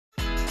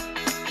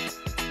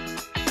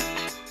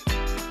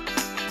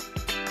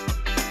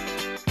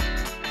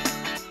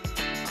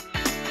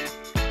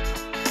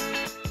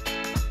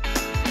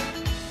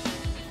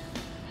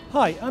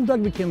Hi, I'm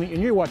Doug McKinley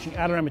and you're watching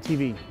Adorama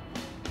TV.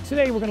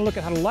 Today we're going to look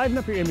at how to liven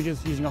up your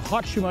images using a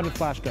hot shoe-mounted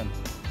flash gun.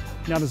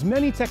 Now there's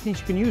many techniques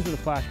you can use with a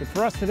flash, but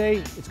for us today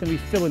it's going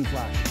to be fill-in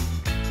flash.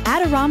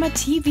 Adorama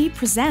TV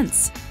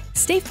presents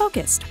Stay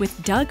Focused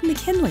with Doug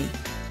McKinley.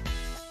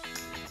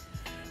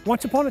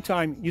 Once upon a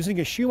time, using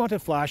a shoe-mounted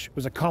flash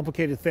was a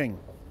complicated thing.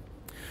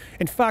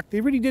 In fact,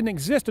 they really didn't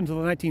exist until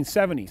the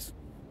 1970s.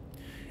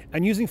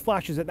 And using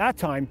flashes at that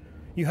time,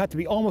 you had to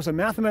be almost a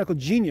mathematical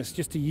genius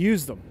just to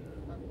use them.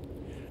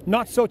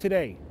 Not so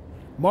today.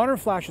 Modern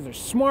flashes are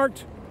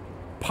smart,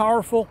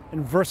 powerful,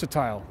 and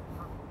versatile.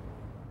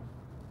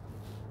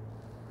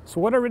 So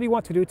what I really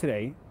want to do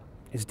today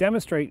is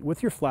demonstrate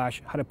with your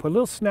flash how to put a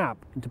little snap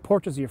into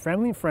portraits of your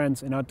family and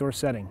friends in an outdoor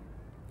setting.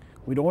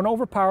 We don't want to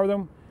overpower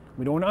them,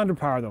 we don't want to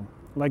underpower them.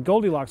 Like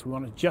Goldilocks, we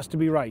want it just to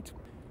be right.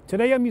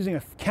 Today I'm using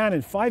a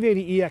Canon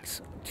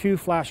 580EX2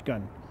 flash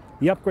gun.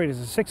 The upgrade is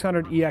a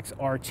 600EX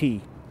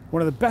RT.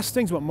 One of the best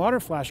things about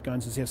modern flash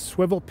guns is they have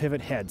swivel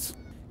pivot heads,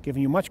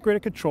 giving you much greater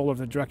control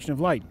over the direction of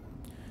light.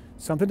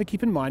 Something to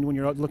keep in mind when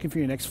you're out looking for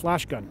your next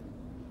flash gun.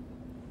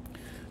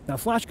 Now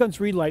flash guns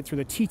read light through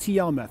the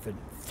TTL method,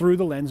 through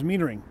the lens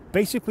metering.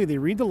 Basically they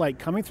read the light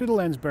coming through the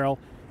lens barrel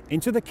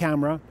into the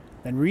camera,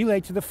 then relay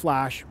to the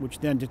flash, which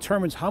then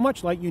determines how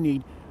much light you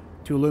need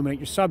to illuminate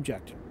your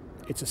subject.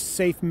 It's a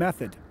safe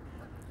method.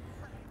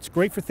 It's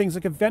great for things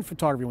like event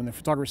photography when the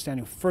photographer is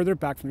standing further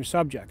back from your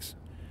subjects.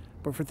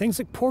 But for things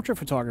like portrait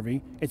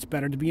photography, it's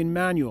better to be in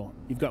manual.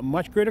 You've got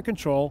much greater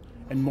control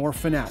and more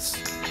finesse.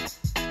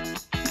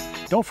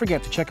 Don't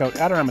forget to check out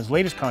Adorama's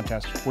latest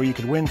contest where you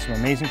could win some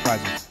amazing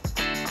prizes.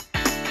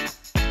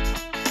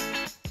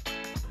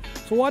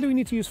 So why do we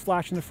need to use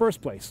flash in the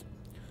first place?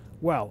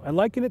 Well, I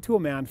liken it to a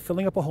man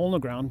filling up a hole in the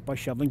ground by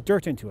shoveling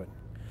dirt into it.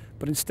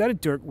 But instead of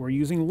dirt, we're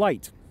using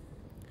light.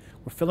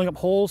 We're filling up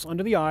holes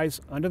under the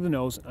eyes, under the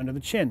nose, under the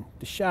chin,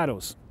 the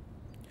shadows.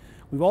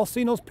 We've all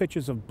seen those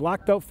pictures of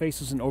blacked out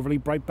faces and overly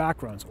bright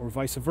backgrounds, or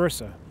vice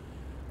versa.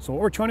 So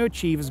what we're trying to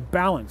achieve is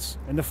balance,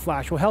 and the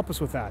flash will help us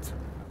with that.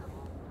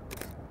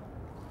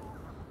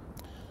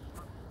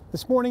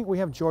 This morning we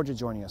have Georgia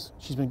joining us.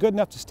 She's been good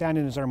enough to stand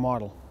in as our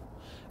model.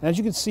 And as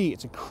you can see,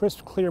 it's a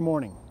crisp, clear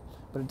morning.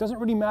 But it doesn't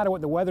really matter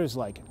what the weather is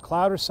like,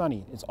 cloud or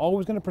sunny. It's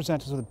always going to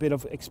present us with a bit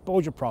of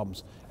exposure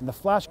problems, and the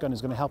flash gun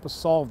is going to help us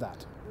solve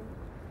that.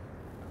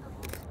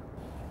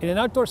 In an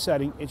outdoor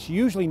setting, it's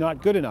usually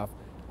not good enough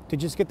to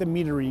just get the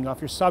meter reading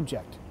off your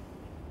subject.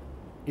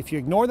 If you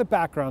ignore the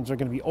backgrounds, they're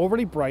going to be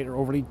overly bright or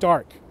overly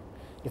dark.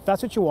 If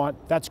that's what you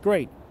want, that's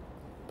great.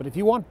 But if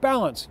you want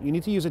balance, you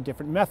need to use a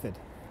different method.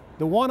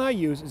 The one I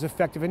use is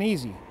effective and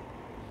easy.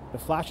 The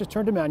flash is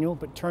turned to manual,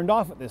 but turned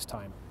off at this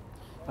time.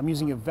 I'm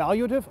using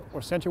evaluative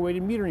or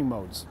center-weighted metering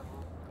modes.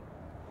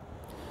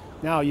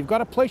 Now, you've got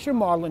to place your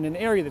model in an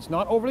area that's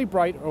not overly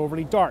bright or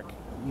overly dark.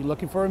 You're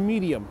looking for a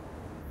medium.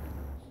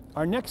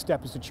 Our next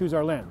step is to choose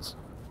our lens.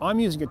 I'm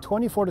using a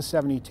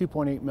 24-70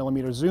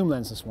 2.8mm zoom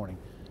lens this morning,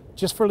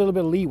 just for a little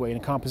bit of leeway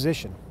in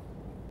composition.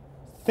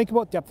 Think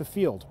about depth of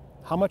field.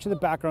 How much of the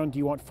background do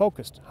you want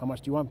focused? How much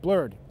do you want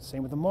blurred?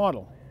 Same with the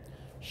model.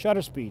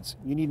 Shutter speeds.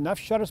 You need enough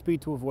shutter speed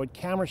to avoid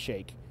camera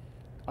shake.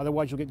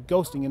 Otherwise you'll get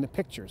ghosting in the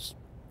pictures.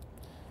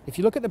 If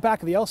you look at the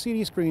back of the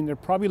LCD screen, they're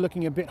probably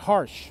looking a bit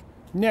harsh.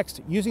 Next,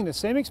 using the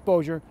same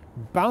exposure,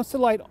 bounce the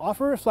light off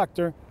a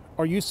reflector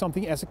or use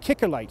something as a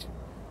kicker light.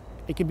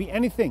 It can be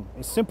anything,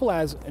 as simple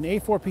as an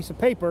A4 piece of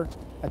paper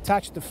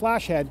attached to the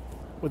flash head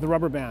with a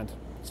rubber band.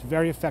 It's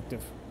very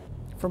effective.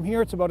 From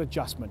here, it's about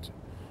adjustment.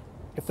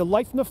 If the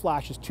light from the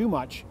flash is too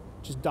much,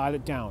 just dial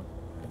it down.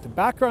 If the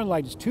background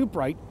light is too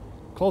bright,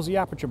 close the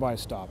aperture by a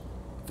stop.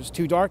 If it's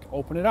too dark,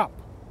 open it up.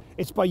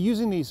 It's by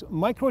using these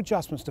micro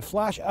adjustments to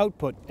flash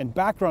output and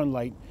background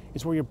light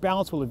is where your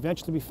balance will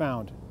eventually be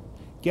found.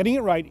 Getting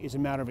it right is a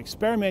matter of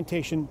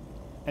experimentation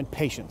and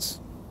patience.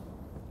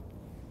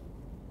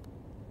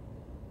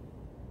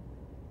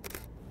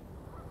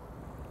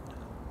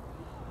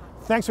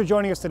 Thanks for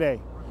joining us today.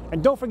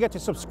 And don't forget to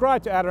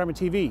subscribe to Adorama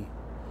TV.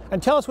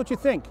 And tell us what you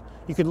think.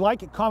 You can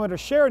like, comment, or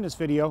share in this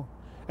video.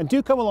 And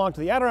do come along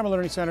to the Adorama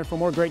Learning Center for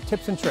more great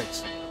tips and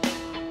tricks.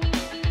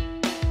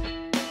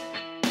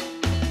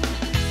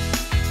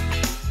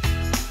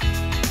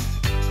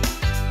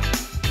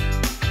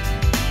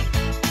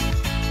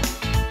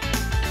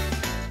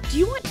 Do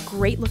you want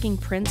great looking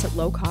prints at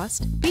low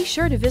cost? Be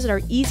sure to visit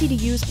our easy to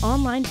use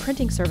online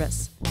printing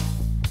service.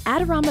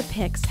 Adorama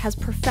Pix has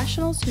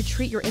professionals who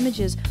treat your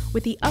images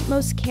with the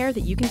utmost care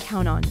that you can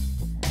count on.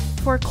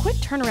 For a quick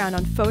turnaround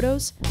on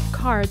photos,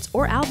 cards,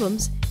 or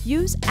albums,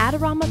 use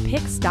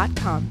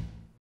AdoramaPix.com.